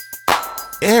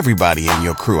Everybody in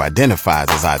your crew identifies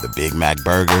as either Big Mac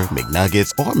Burger,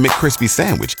 McNuggets, or McCrispy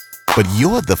Sandwich. But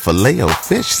you're the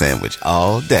Filet-O-Fish Sandwich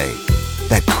all day.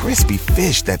 That crispy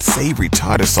fish, that savory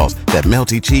tartar sauce, that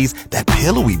melty cheese, that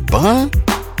pillowy bun.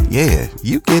 Yeah,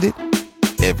 you get it.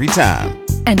 Every time.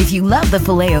 And if you love the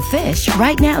Filet-O-Fish,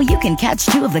 right now you can catch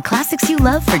two of the classics you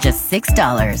love for just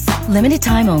 $6. Limited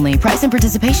time only. Price and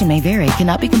participation may vary.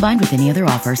 Cannot be combined with any other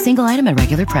offer. Single item at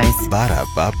regular price.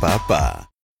 Ba-da-ba-ba-ba.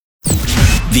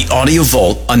 The Audio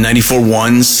Vault on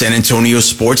 94.1 San Antonio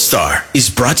Sports Star is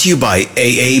brought to you by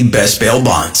AA Best Bail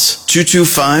Bonds,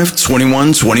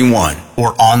 225-2121,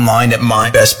 or online at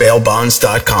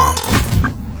mybestbailbonds.com.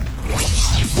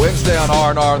 Wednesday on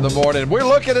R&R in the morning. We're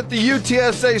looking at the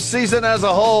UTSA season as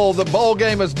a whole. The bowl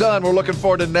game is done. We're looking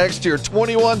forward to next year.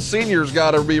 21 seniors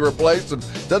got to be replaced, and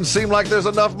doesn't seem like there's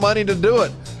enough money to do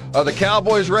it. Are the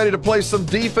Cowboys ready to play some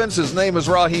defense? His name is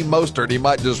Raheem Mostert. He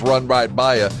might just run right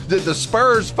by you. Did the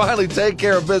Spurs finally take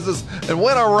care of business and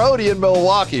win a roadie in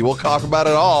Milwaukee? We'll talk about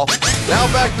it all. Now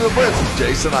back to the Blitz.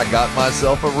 Jason, I got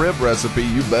myself a rib recipe.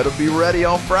 You better be ready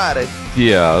on Friday.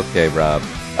 Yeah, okay, Rob.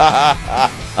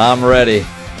 I'm ready.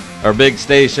 Our big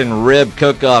station rib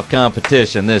cook-off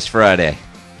competition this Friday.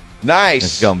 Nice.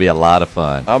 It's going to be a lot of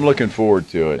fun. I'm looking forward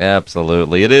to it.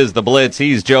 Absolutely. It is the Blitz.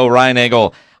 He's Joe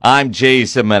Reinagel. I'm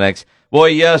Jason Minix. Boy,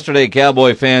 yesterday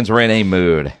Cowboy fans were in a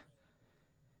mood.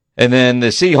 And then the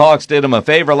Seahawks did them a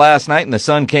favor last night, and the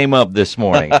sun came up this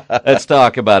morning. Let's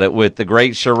talk about it with the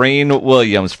great Charean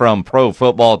Williams from Pro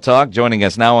Football Talk, joining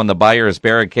us now on the Buyers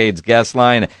Barricades guest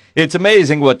line. It's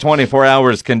amazing what 24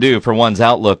 hours can do for one's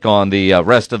outlook on the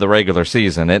rest of the regular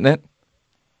season, isn't it?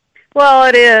 Well,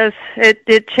 it is.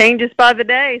 It changes by the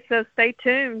day, so stay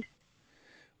tuned.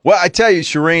 Well, I tell you,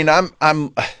 Charean,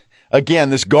 I'm again,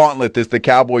 this gauntlet that the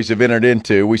Cowboys have entered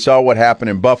into. We saw what happened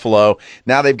in Buffalo.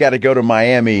 Now they've got to go to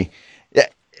Miami.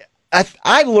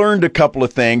 I learned a couple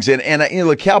of things, and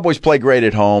the Cowboys play great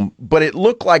at home, but it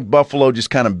looked like Buffalo just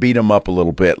kind of beat them up a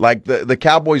little bit. Like the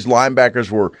Cowboys linebackers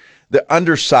were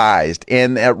undersized,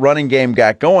 and that running game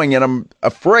got going, and I'm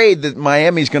afraid that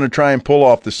Miami's going to try and pull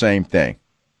off the same thing.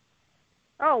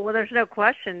 Oh, well, there's no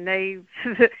question.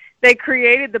 They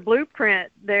created the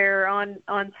blueprint there on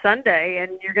Sunday,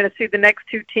 and you're going to see the next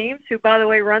two teams who, by the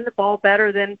way, run the ball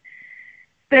better than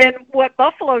what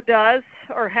Buffalo does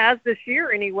or has this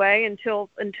year anyway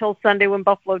until Sunday when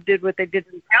Buffalo did what they did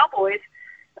to the Cowboys.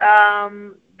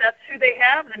 That's who they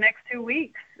have the next 2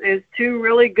 weeks is two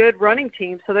really good running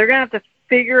teams. So they're going to have to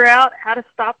figure out how to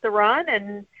stop the run,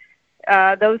 and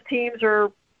those teams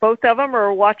both of them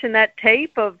are watching that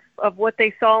tape of what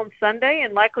they saw on Sunday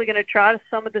and likely going to try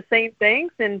some of the same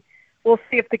things, and we'll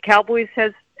see if the Cowboys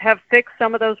have fixed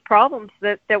some of those problems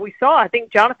that we saw. I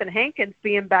think Jonathan Hankins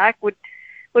being back would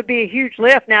be a huge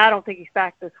lift. Now, I don't think he's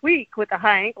back this week with a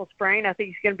high ankle sprain. I think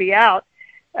he's going to be out,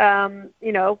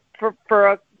 for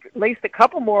at least a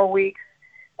couple more weeks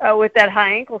with that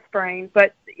high ankle sprain.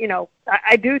 But,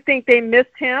 I do think they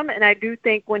missed him, and I do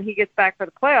think when he gets back for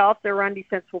the playoffs, their run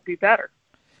defense will be better.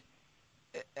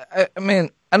 I mean,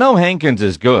 I know Hankins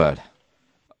is good.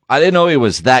 I didn't know he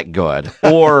was that good.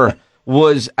 Or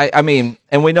and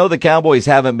we know the Cowboys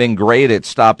haven't been great at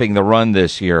stopping the run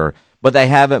this year, but they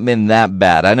haven't been that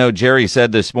bad. I know Jerry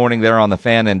said this morning there on the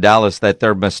Fan in Dallas that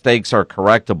their mistakes are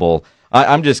correctable.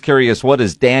 I'm just curious, what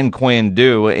does Dan Quinn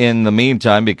do in the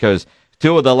meantime? Because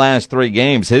 2 of the last 3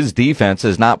 games, his defense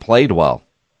has not played well.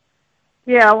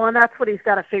 Yeah, well, and that's what he's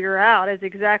got to figure out is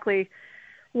exactly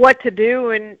what to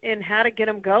do and how to get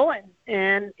them going.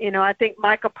 And, I think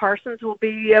Micah Parsons will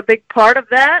be a big part of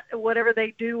that, whatever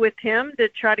they do with him to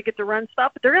try to get the run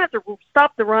stopped. But they're going to have to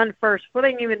stop the run first before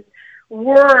they can even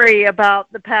worry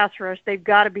about the pass rush. They've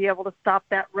got to be able to stop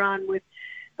that run with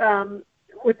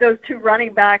those 2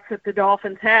 running backs that the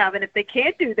Dolphins have. And if they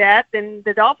can't do that, then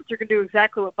the Dolphins are going to do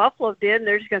exactly what Buffalo did, and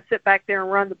they're just going to sit back there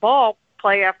and run the ball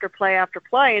play after play after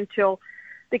play until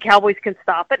the Cowboys can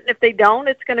stop it. And if they don't,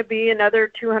 it's going to be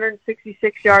another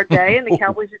 266-yard day, and the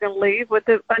Cowboys are going to leave with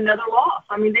another loss.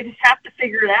 I mean, they just have to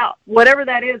figure it out, whatever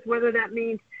that is, whether that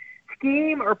means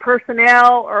scheme or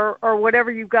personnel or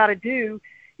whatever you've got to do.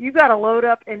 You've got to load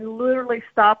up and literally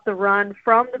stop the run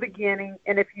from the beginning,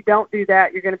 and if you don't do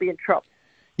that, you're going to be in trouble.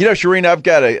 Charean, I've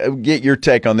got to get your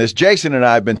take on this. Jason and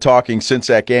I have been talking since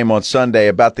that game on Sunday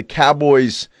about the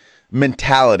Cowboys'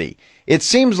 mentality. It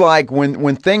seems like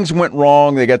when things went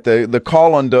wrong, they got the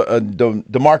call on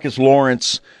DeMarcus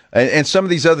Lawrence and some of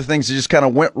these other things that just kind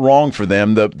of went wrong for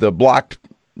them, the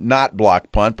not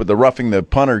blocked punt, but the roughing the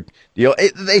punter deal.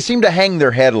 They seem to hang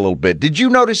their head a little bit. Did you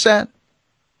notice that?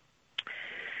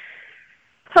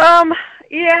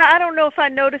 Yeah, I don't know if I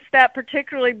noticed that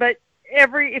particularly, but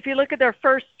if you look at their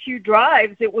first few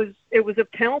drives, it was a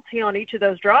penalty on each of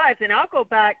those drives. And I'll go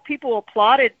back, people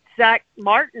applauded Zach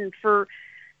Martin for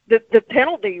the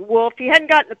penalty. Well, if he hadn't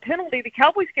gotten the penalty, the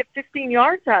Cowboys get 15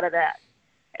 yards out of that.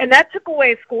 And that took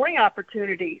away a scoring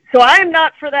opportunity. So I am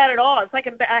not for that at all. It's like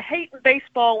I hate in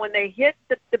baseball when they hit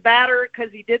the batter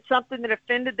because he did something that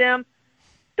offended them.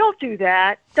 Don't do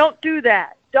that. Don't do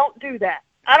that. Don't do that.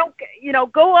 I don't,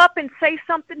 go up and say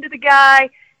something to the guy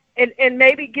and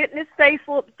maybe get in his face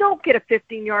a little. Don't get a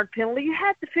 15-yard penalty. You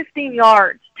had the 15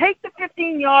 yards. Take the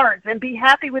 15 yards and be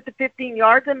happy with the 15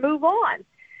 yards and move on.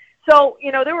 So,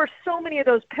 there were so many of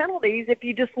those penalties. If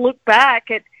you just look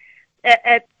back at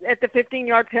the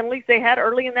 15-yard penalties they had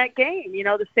early in that game,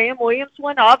 the Sam Williams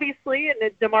one, obviously, and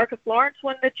the DeMarcus Lawrence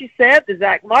one that you said, the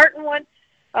Zach Martin one.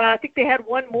 I think they had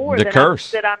one more that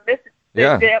I'm missing.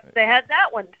 Yeah. They had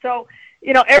that one. So,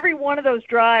 every one of those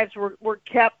drives were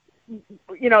kept,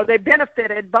 they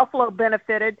benefited, Buffalo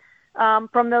benefited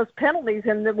from those penalties,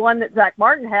 and the one that Zach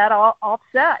Martin had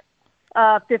offset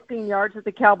 15 yards that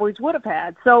the Cowboys would have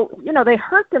had. So, they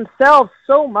hurt themselves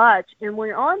so much, and when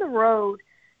you're on the road,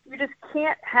 you just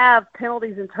can't have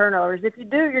penalties and turnovers. If you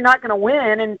do, you're not going to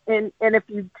win, and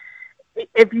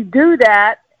if you do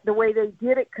that the way they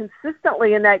did it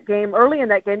consistently in that game, early in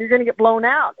that game, you're going to get blown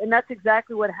out, and that's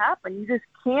exactly what happened. You just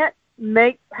can't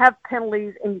have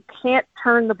penalties, and you can't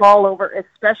turn the ball over,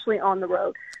 especially on the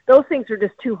road. Those things are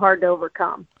just too hard to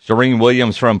overcome. Charean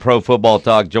Williams from Pro Football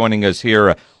Talk joining us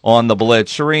here on the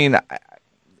Blitz. Charean,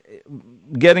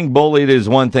 getting bullied is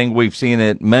one thing. We've seen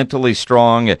it. Mentally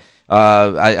strong.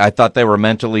 I thought they were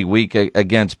mentally weak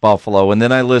against Buffalo. And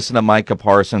then I listened to Micah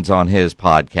Parsons on his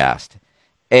podcast.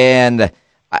 And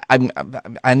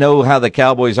I know how the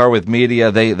Cowboys are with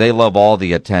media. They love all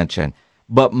the attention.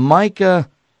 But Micah,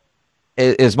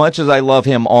 as much as I love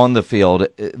him on the field,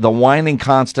 the whining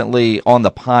constantly on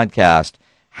the podcast,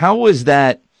 how is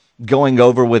that going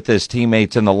over with his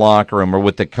teammates in the locker room or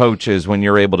with the coaches when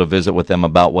you're able to visit with them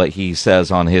about what he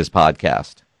says on his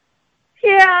podcast?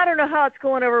 Yeah, I don't know how it's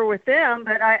going over with them,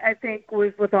 but I think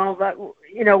with all that,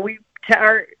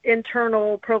 our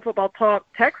internal Pro Football Talk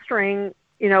text string,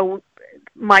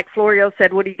 Mike Florio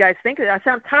said, "What do you guys think of it?" I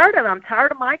said, "I'm tired of it. I'm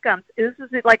tired of Micah. This is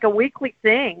like a weekly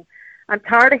thing. I'm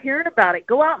tired of hearing about it.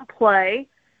 Go out and play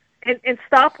and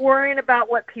stop worrying about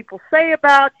what people say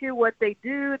about you, what they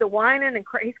do, the whining and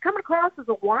he's coming across as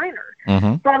a whiner.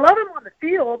 Mm-hmm. So I love him on the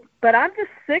field, but I'm just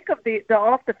sick of the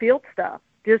off the field stuff.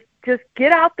 Just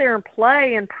get out there and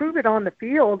play and prove it on the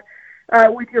field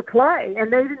with your play.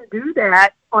 And they didn't do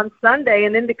that on Sunday,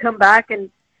 and then to come back and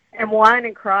whine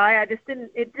and cry, it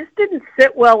just didn't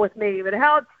sit well with me. But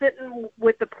how it's sitting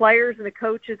with the players and the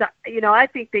coaches, I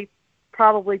think they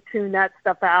probably tune that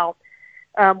stuff out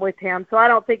with him. So I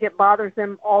don't think it bothers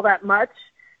him all that much.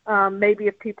 Maybe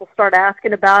if people start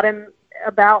asking about him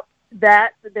about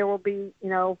that, there will be,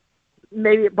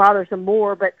 maybe it bothers him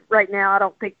more. But right now I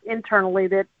don't think internally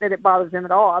that it bothers him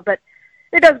at all. But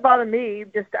it does bother me.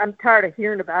 Just I'm tired of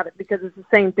hearing about it because it's the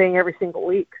same thing every single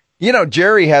week.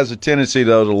 Jerry has a tendency,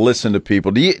 though, to listen to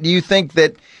people. Do you think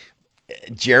that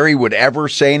Jerry would ever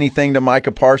say anything to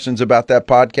Micah Parsons about that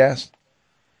podcast?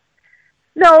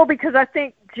 No, because I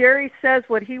think Jerry says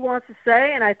what he wants to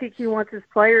say, and I think he wants his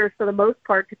players, for the most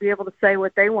part, to be able to say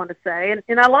what they want to say.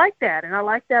 And I like that, and I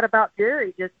like that about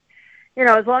Jerry. Just,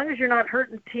 as long as you're not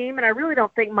hurting the team, and I really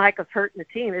don't think Micah's hurting the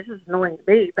team. This is annoying to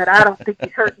me, but I don't think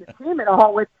he's hurting the team at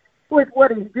all with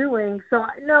what he's doing. So,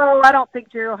 no, I don't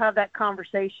think Jerry will have that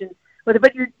conversation with it.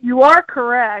 But you are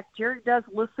correct. Jerry does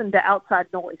listen to outside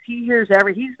noise. He hears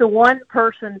he's the one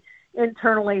person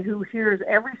internally who hears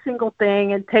every single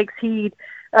thing and takes heed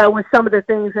with some of the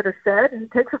things that are said and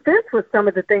takes offense with some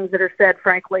of the things that are said,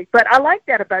 frankly. But I like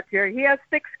that about Jerry. He has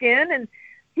thick skin, and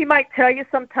he might tell you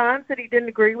sometimes that he didn't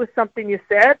agree with something you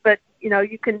said, but,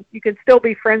 you can still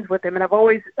be friends with him. And I've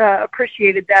always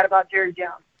appreciated that about Jerry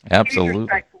Jones. Absolutely.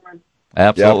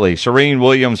 Absolutely. Yep. Charean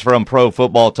Williams from Pro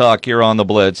Football Talk here on the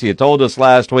Blitz. You told us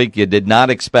last week you did not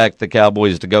expect the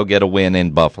Cowboys to go get a win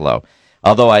in Buffalo,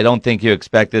 although I don't think you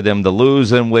expected them to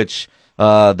lose in which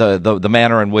the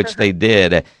manner in which they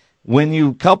did. When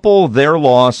you couple their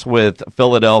loss with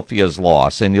Philadelphia's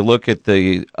loss and you look at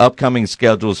the upcoming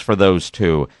schedules for those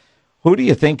two, who do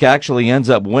you think actually ends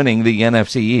up winning the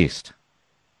NFC East?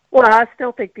 Well, I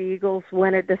still think the Eagles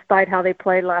win it despite how they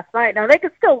played last night. Now, they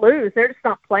could still lose. They're just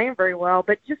not playing very well.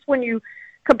 But just when you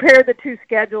compare the two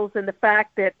schedules and the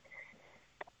fact that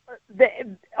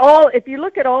if you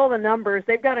look at all the numbers,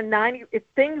 they've got if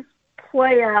things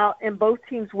play out and both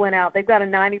teams win out, they've got a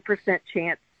 90%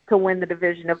 chance to win the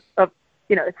division of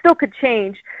it still could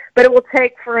change, but it will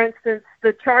take, for instance,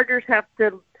 the Chargers have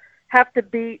have to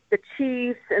beat the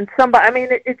Chiefs and somebody. I mean,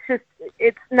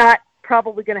 it's not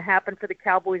probably going to happen for the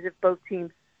Cowboys if both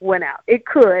teams win out. It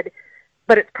could,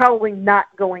 but it's probably not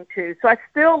going to. So I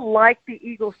still like the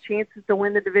Eagles' chances to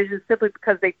win the division simply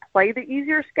because they play the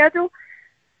easier schedule.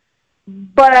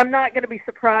 But I'm not going to be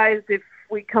surprised if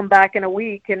we come back in a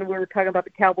week and we're talking about the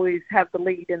Cowboys have the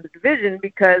lead in the division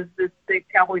because the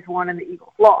Cowboys won and the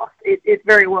Eagles lost. It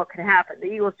very well can happen.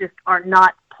 The Eagles just are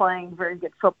not playing very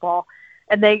good football.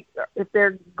 And if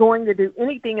they're going to do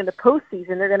anything in the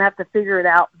postseason, they're going to have to figure it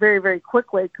out very, very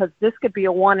quickly because this could be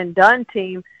a one-and-done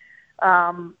team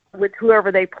with whoever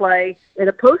they play in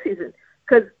the postseason.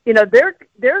 Because,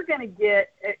 they're going to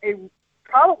get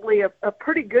probably a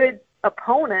pretty good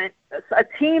opponent, a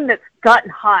team that's gotten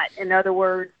hot, in other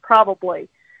words, probably,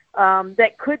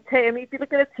 that could take, if you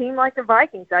look at a team like the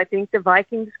Vikings, I think the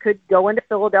Vikings could go into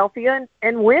Philadelphia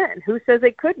and win. Who says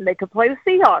they couldn't? They could play the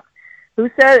Seahawks. Who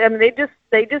said,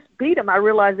 they just beat them. I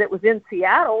realized it was in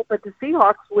Seattle, but the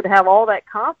Seahawks would have all that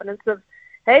confidence of,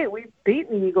 hey, we've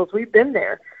beaten the Eagles. We've been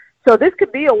there. So this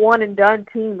could be a one-and-done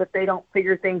team if they don't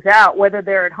figure things out, whether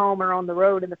they're at home or on the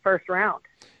road in the first round.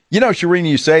 Charean,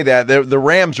 you say that. The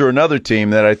Rams are another team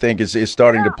that I think is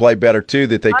starting to play better, too,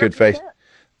 that they could 100%. Face.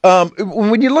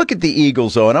 When you look at the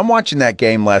Eagles, though, and I'm watching that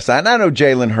game last night, and I know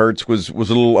Jalen Hurts was a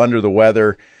little under the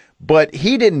weather, but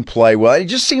he didn't play well. It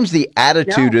just seems the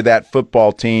attitude of that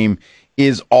football team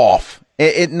is off.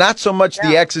 It not so much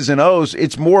the X's and O's,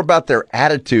 it's more about their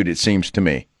attitude, it seems to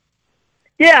me.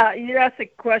 Yeah, you asked a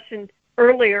question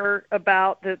earlier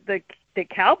about the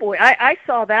Cowboy. I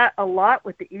saw that a lot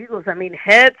with the Eagles.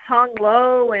 Heads hung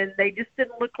low, and they just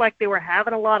didn't look like they were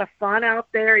having a lot of fun out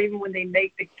there, even when they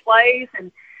made big plays,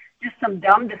 and just some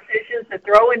dumb decisions to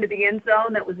throw into the end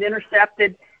zone that was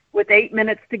intercepted with 8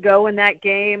 minutes to go in that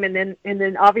game, and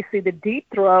then obviously the deep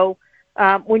throw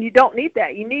when you don't need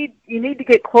that. You need to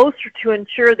get closer to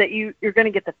ensure that you're going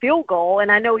to get the field goal.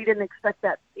 And I know he didn't expect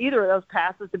that either of those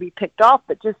passes to be picked off,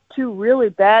 but just two really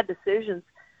bad decisions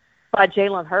by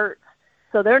Jalen Hurts.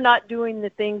 So they're not doing the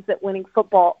things that winning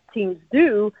football teams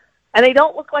do, and they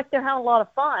don't look like they're having a lot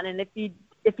of fun. And if you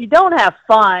don't have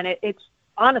fun, it's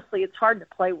honestly hard to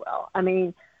play well.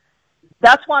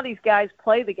 That's why these guys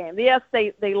play the game. Yes,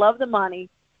 they love the money.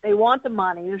 They want the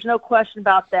money. There's no question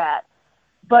about that.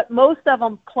 But most of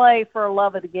them play for a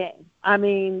love of the game.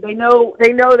 They know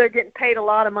they're getting paid a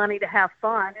lot of money to have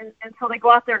fun, and so they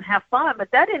go out there and have fun. But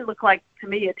that didn't look like, to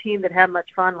me, a team that had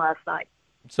much fun last night.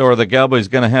 So are the Cowboys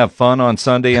going to have fun on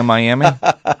Sunday in Miami?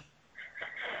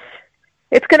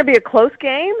 It's going to be a close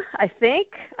game, I think.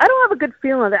 I don't have a good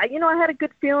feeling. I had a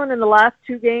good feeling in the last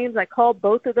two games. I called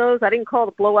both of those. I didn't call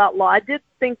the blowout law. I did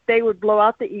think they would blow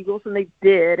out the Eagles, and they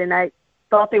did, and I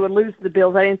thought they would lose to the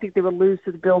Bills. I didn't think they would lose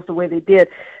to the Bills the way they did.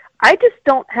 I just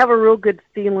don't have a real good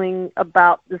feeling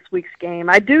about this week's game.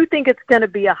 I do think it's going to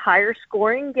be a higher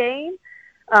scoring game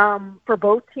for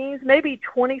both teams, maybe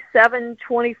 27,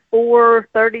 24,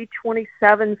 30,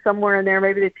 27, somewhere in there.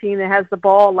 Maybe the team that has the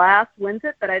ball last wins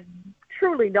it, but I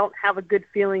truly don't have a good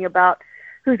feeling about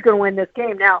who's going to win this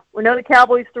game. Now, we know the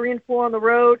Cowboys 3-4 on the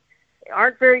road. They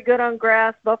aren't very good on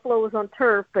grass. Buffalo was on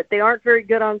turf, but they aren't very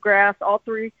good on grass. All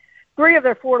three of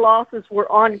their 4 losses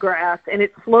were on grass, and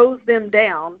it slows them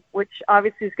down, which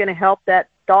obviously is going to help that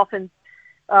Dolphins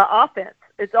offense.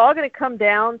 It's all going to come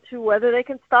down to whether they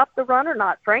can stop the run or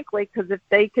not, frankly, because if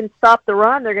they can stop the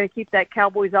run, they're going to keep that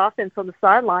Cowboys offense on the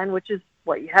sideline, which is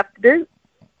what you have to do.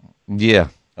 Yeah.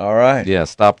 All right. Yeah,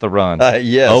 stop the run.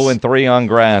 Yes. 0-3 on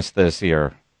grass this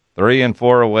year.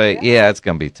 3-4 away. Yeah, it's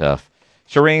going to be tough.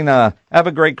 Charean, have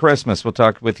a great Christmas. We'll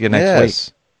talk with you next week.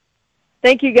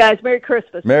 Thank you, guys. Merry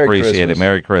Christmas. Appreciate it.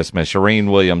 Merry Christmas.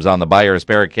 Charean Williams on the Buyers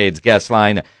Barricades guest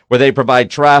line, where they provide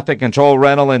traffic control,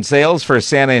 rental, and sales for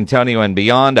San Antonio and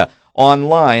beyond.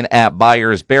 Online at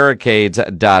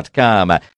buyersbarricades.com.